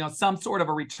get some sort of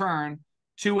a return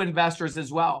to investors as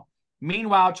well.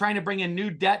 Meanwhile, trying to bring in new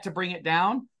debt to bring it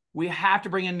down, we have to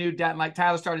bring in new debt. And like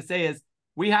Tyler started to say, is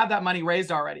we have that money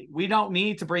raised already. We don't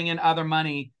need to bring in other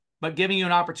money, but giving you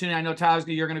an opportunity. I know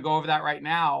you're going to go over that right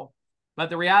now.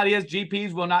 But the reality is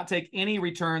GPs will not take any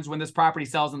returns when this property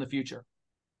sells in the future.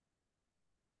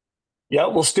 Yeah,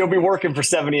 we'll still be working for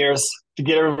 7 years to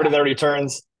get everybody their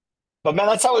returns. But man,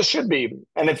 that's how it should be.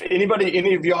 And if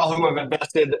any of y'all who have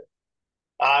invested,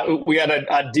 we had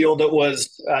a deal that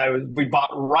was we bought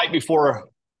right before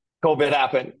COVID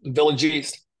happened, Village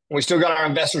East. And we still got our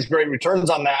investors great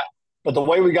returns on that. But the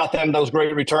way we got them those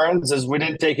great returns is we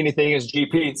didn't take anything as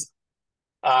GPs.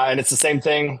 And it's the same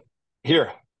thing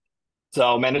here.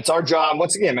 So, man, it's our job.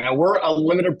 Once again, man, we're a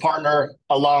limited partner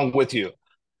along with you.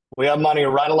 We have money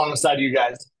right alongside you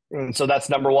guys. And so that's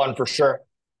number one for sure.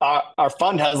 Our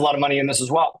fund has a lot of money in this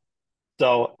as well.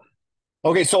 So,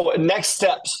 okay, so next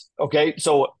steps. Okay,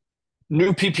 so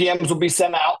new PPMs will be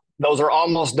sent out. Those are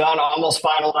almost done, almost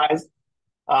finalized.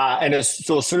 And as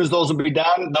soon as those will be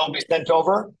done, they'll be sent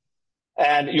over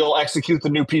and you'll execute the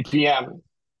new PPM.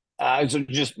 So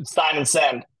just sign and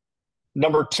send.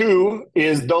 Number 2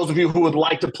 is those of you who would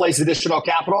like to place additional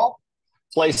capital,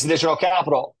 place additional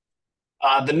capital.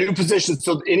 The new position,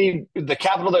 so the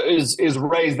capital that is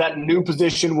raised, that new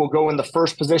position will go in the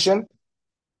first position.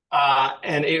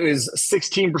 And it is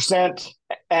 16%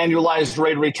 annualized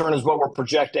rate of return is what we're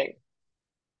projecting.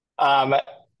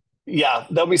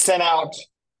 They'll be sent out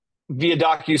via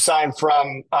DocuSign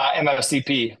from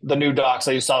MFCP, the new docs.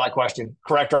 So you saw that question.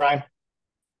 Correct, Ryan?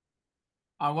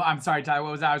 I'm sorry, Ty.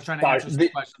 What was that? I was trying to answer some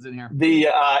questions in here. The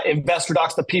investor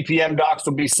docs, the PPM docs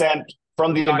will be sent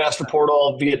from the investor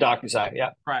portal via DocuSign.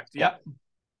 Yeah. Correct. Yep.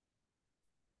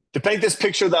 To paint this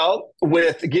picture, though,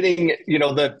 with getting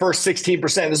the first 16%,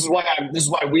 this is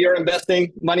why we are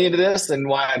investing money into this, and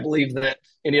why I believe that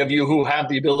any of you who have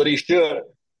the ability should.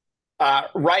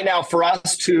 Right now, for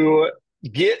us to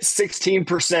get 16%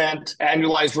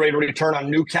 annualized rate of return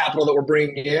on new capital that we're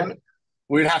bringing in,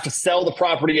 we'd have to sell the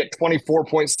property at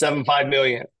 $24.75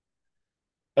 million.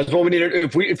 That's what we need.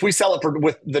 If we sell it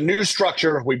with the new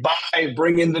structure, we buy,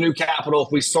 bring in the new capital.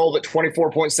 If we sold at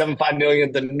 $24.75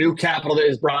 million, the new capital that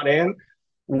is brought in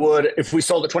if we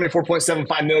sold at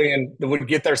 $24.75 million, that would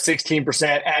get their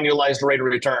 16% annualized rate of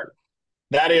return.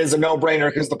 That is a no-brainer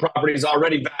because the property is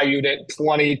already valued at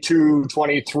 22,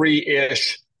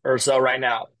 23-ish or so right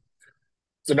now.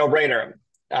 It's a no-brainer.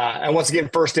 And once again,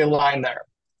 first in line there.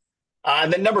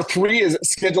 And then number 3 is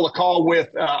schedule a call with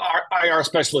our IR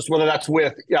specialist, whether that's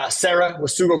with Sarah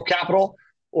with Sugo Capital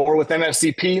or with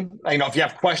MFCP. If you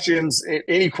have questions,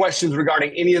 any questions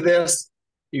regarding any of this,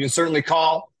 you can certainly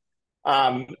call.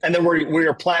 And then we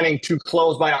are planning to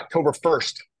close by October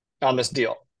 1st on this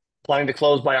deal. Planning to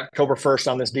close by October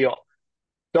 1st on this deal.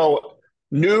 So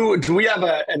do we have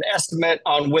an estimate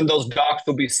on when those docs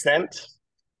will be sent,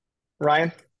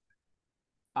 Ryan?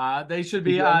 They should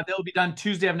be. They'll be done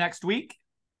Tuesday of next week,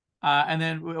 and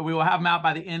then we will have them out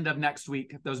by the end of next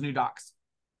week. Those new docs.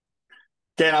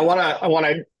 Dan, I want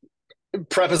to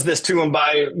preface this too, and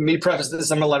by me preface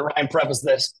this, I'm going to let Ryan preface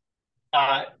this.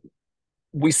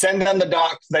 We send them the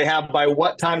docs. They have by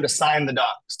what time to sign the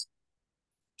docs?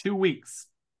 2 weeks.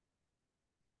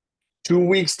 2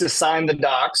 weeks to sign the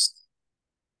docs,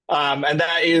 and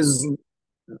that is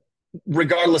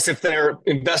regardless if they're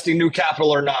investing new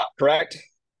capital or not. Correct.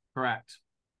 Correct.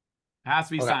 It has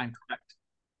to be signed. Correct.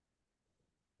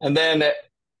 And then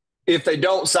if they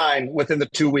don't sign within the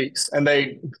 2 weeks and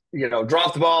they,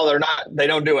 drop the ball, they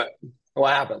don't do it,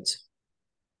 what happens?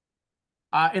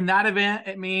 In that event,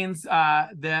 it means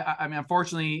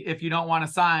unfortunately, if you don't want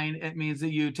to sign, it means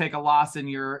that you take a loss in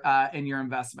your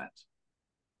investment.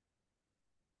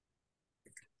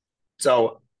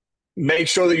 So make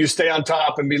sure that you stay on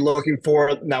top and be looking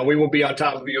for. Now, we will be on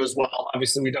top of you as well.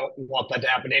 Obviously, we don't want that to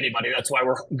happen to anybody. That's why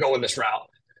we're going this route.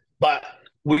 But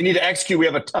we need to execute. We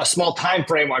have a small time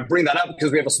frame. I bring that up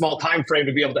because we have a small time frame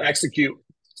to be able to execute.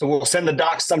 So we'll send the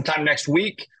docs sometime next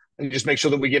week and just make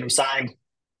sure that we get them signed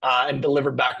and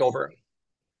delivered back over.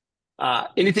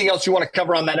 Anything else you want to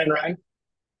cover on that end, Ryan?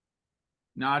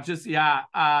 No, just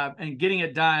and getting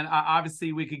it done.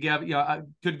 Obviously, we could give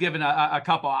a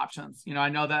couple options. I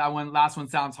know that last one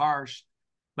sounds harsh,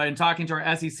 but in talking to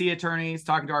our SEC attorneys,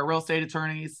 talking to our real estate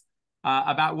attorneys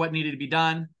about what needed to be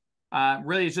done,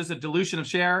 really it's just a dilution of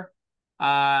share,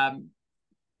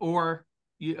 or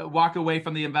you walk away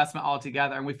from the investment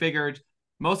altogether. And we figured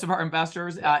most of our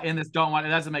investors in this don't want. It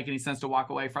doesn't make any sense to walk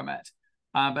away from it,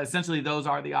 but essentially those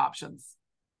are the options.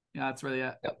 That's really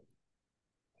it. Yep.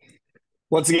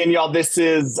 Once again, y'all, this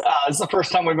is the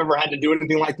first time we've ever had to do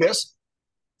anything like this.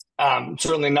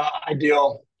 Certainly not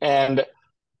ideal, and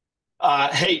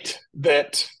hate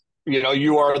that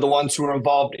you are the ones who are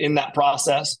involved in that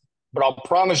process. But I'll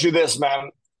promise you this, man,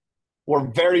 we're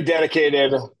very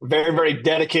dedicated, very, very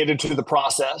dedicated to the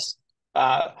process.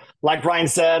 Like Ryan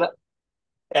said,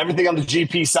 everything on the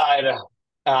GP side,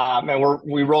 and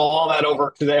we roll all that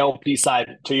over to the LP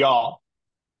side, to y'all.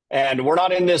 And we're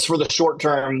not in this for the short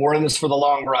term. We're in this for the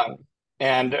long run.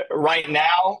 And right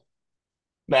now,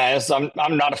 man,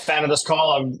 I'm not a fan of this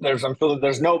call. I'm sure that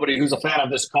there's nobody who's a fan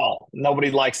of this call. Nobody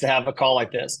likes to have a call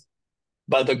like this.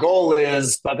 But the goal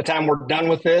is, by the time we're done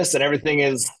with this and everything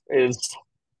is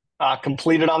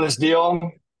completed on this deal,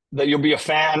 that you'll be a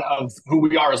fan of who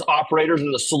we are as operators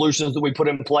and the solutions that we put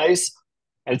in place.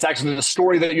 And it's actually the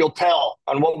story that you'll tell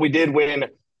on what we did when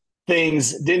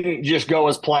things didn't just go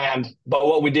as planned, but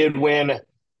what we did when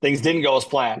things didn't go as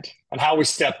planned, and how we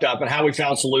stepped up and how we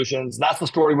found solutions. That's the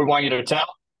story we want you to tell.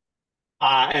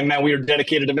 And man, we are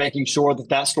dedicated to making sure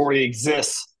that story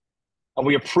exists. And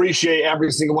we appreciate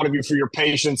every single one of you for your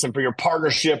patience and for your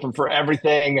partnership and for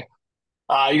everything.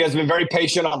 You guys have been very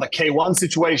patient on the K1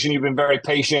 situation. You've been very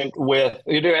patient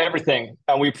you do everything,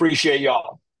 and we appreciate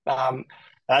y'all.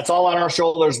 That's all on our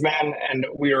shoulders, man. And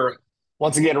we are,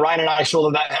 once again, Ryan and I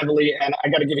shoulder that heavily, and I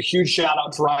got to give a huge shout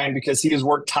out to Ryan because he has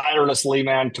worked tirelessly,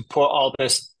 man, to put all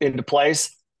this into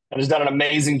place and has done an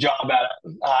amazing job at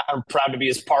it. I'm proud to be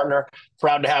his partner,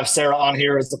 proud to have Sarah on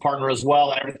here as the partner as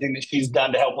well, and everything that she's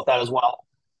done to help with that as well.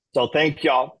 So thank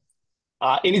y'all.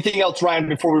 Anything else, Ryan,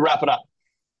 before we wrap it up?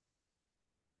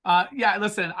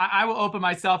 Listen, I will open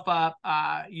myself up,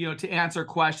 to answer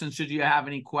questions should you have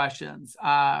any questions.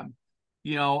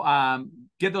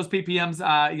 Get those PPMs,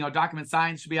 document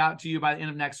signed, should be out to you by the end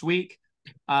of next week.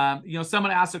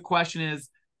 Someone asked a question is,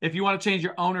 If you want to change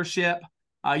your ownership,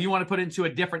 you want to put it into a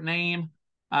different name,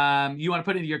 you want to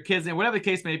put it into your kids' name, whatever the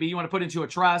case may be, you want to put it into a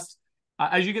trust.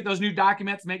 As you get those new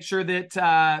documents, make sure that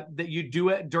that you do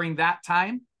it during that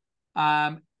time.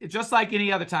 It's just like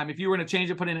any other time. If you were going to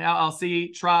change it, put in an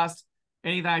LLC, trust,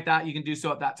 anything like that, you can do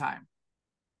so at that time.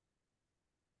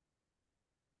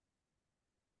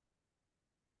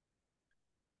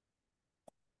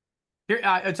 Here,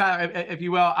 Tyler, if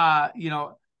you will,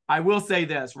 I will say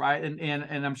this, right?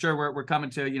 And I'm sure we're coming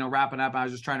to, wrapping up. I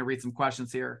was just trying to read some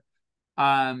questions here.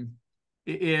 The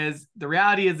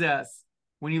reality is this: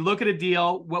 when you look at a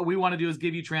deal, what we want to do is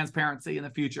give you transparency in the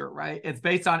future, right? It's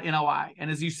based on NOI. And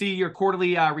as you see your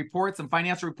quarterly reports and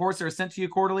financial reports that are sent to you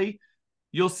quarterly,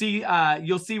 you'll see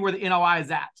where the NOI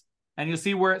is at, and you'll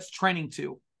see where it's trending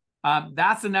to.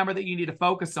 That's the number that you need to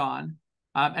focus on.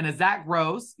 And as that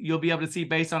grows, you'll be able to see,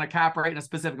 based on a cap rate in a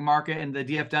specific market and the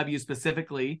DFW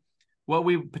specifically, what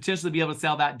we potentially be able to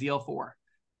sell that deal for.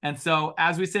 And so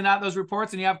as we send out those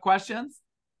reports and you have questions,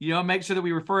 make sure that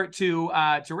we refer it to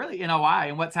really NOI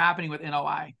and what's happening with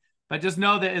NOI. But just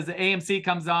know that as the AMC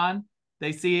comes on,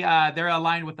 they see they're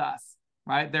aligned with us,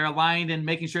 right? They're aligned in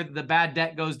making sure that the bad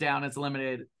debt goes down, it's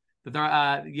eliminated. That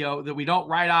they're that we don't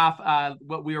write off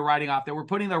what we were writing off, that we're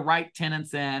putting the right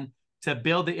tenants in to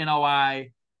build the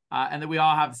NOI, and that we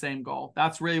all have the same goal.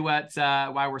 That's really what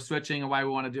why we're switching and why we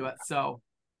want to do it. So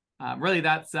really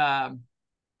that's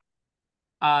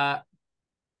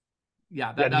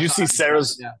yeah. Did you see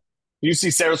Sarah's? Yeah. You see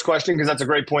Sarah's question, because that's a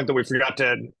great point that we forgot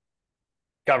to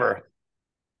cover.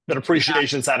 The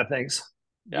depreciation side of things.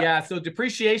 Yeah. So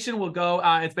depreciation will go.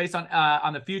 It's based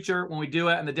on the future when we do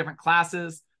it and the different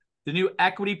classes. The new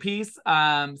equity piece.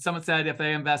 Someone said if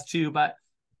they invest too, but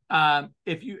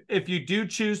if you do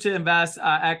choose to invest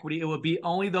equity, it will be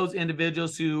only those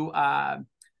individuals who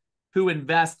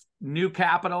invest new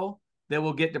capital that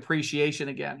will get depreciation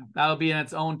again. That'll be in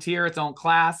its own tier, its own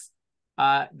class.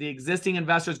 The existing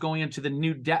investors going into the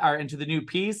new debt or into the new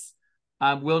piece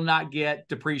will not get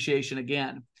depreciation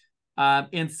again.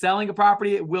 In selling a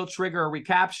property, it will trigger a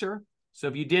recapture. So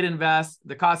if you did invest,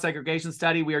 the cost segregation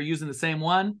study, we are using the same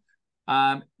one.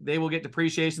 They will get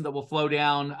depreciation that will flow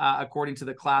down according to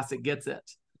the class that gets it.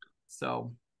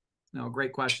 So,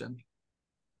 great question.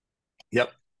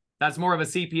 Yep. That's more of a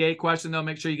CPA question, though.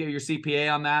 Make sure you get your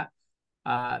CPA on that.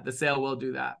 The sale will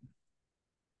do that.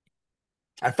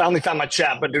 I finally found my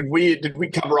chat, but did we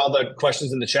cover all the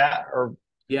questions in the chat? Or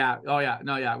yeah, oh yeah,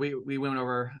 no, yeah, we went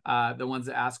over the ones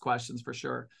that asked questions for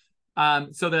sure.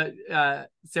 So that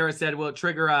Sarah said, will it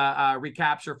trigger a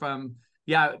recapture from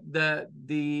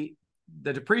the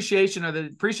depreciation, or the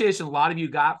depreciation a lot of you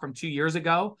got from 2 years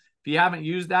ago? If you haven't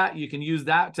used that, you can use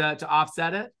that to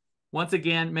offset it. Once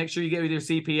again, make sure you get with your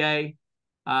CPA.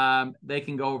 They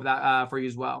can go over that for you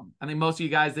as well. I think most of you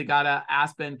guys that got a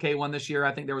Aspen K1 this year,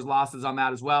 I think there was losses on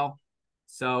that as well.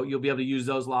 So you'll be able to use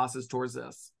those losses towards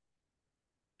this.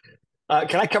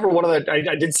 Can I cover one of the?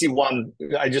 I did see one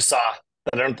I just saw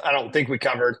that I don't think we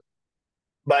covered,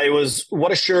 but it was,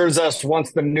 what assures us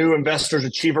once the new investors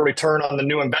achieve a return on the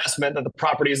new investment that the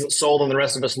property isn't sold and the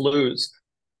rest of us lose?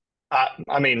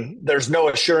 I mean, there's no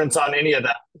assurance on any of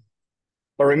that.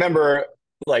 But remember,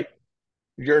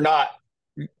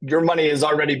 your money has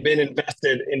already been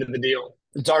invested into the deal.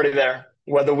 It's already there.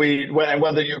 Whether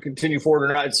you continue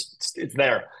forward or not, it's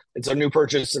there. It's a new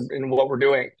purchase in what we're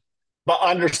doing. But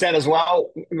understand as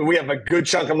well, we have a good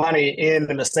chunk of money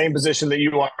in the same position that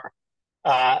you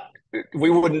are. We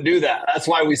wouldn't do that. That's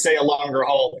why we say a longer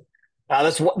hold.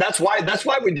 That's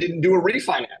why we didn't do a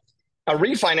refinance. A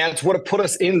refinance would have put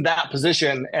us in that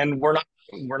position, and we're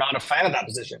not a fan of that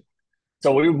position.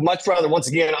 So we would much rather, once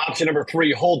again, option number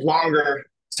 3, hold longer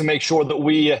to make sure that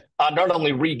we not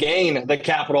only regain the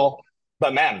capital,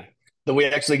 but that we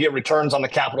actually get returns on the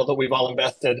capital that we've all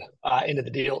invested into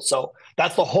the deal. So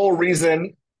that's the whole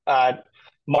reason,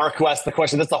 Mark, who asked the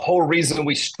question, that's the whole reason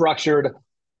we structured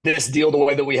this deal the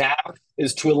way that we have,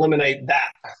 is to eliminate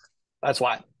that. That's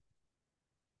why.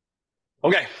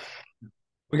 Okay.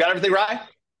 We got everything right? I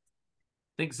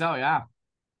think so, yeah.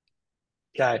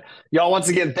 Okay. Y'all, once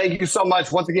again, thank you so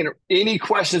much. Once again, any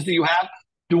questions that you have,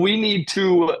 do we need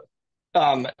to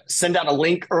send out a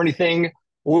link or anything?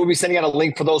 We'll be sending out a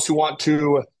link for those who want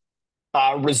to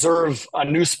reserve a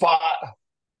new spot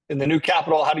in the new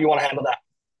capital. How do you want to handle that?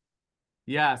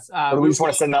 Yes. Or do we just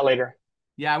want to send that later?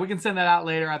 Yeah, we can send that out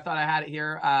later. I thought I had it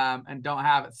here and don't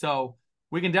have it. So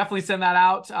we can definitely send that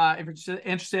out. If you're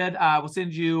interested, we'll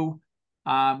send you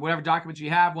whatever documents you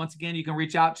have. Once again, you can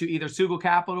reach out to either Sugal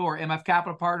Capital or MF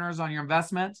Capital Partners on your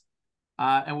investment.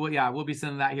 And we'll be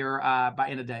sending that here by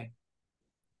end of day.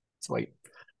 Sweet.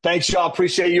 Thanks, y'all.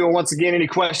 Appreciate you. And once again, any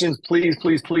questions, please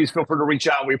feel free to reach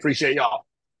out. We appreciate y'all.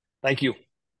 Thank you.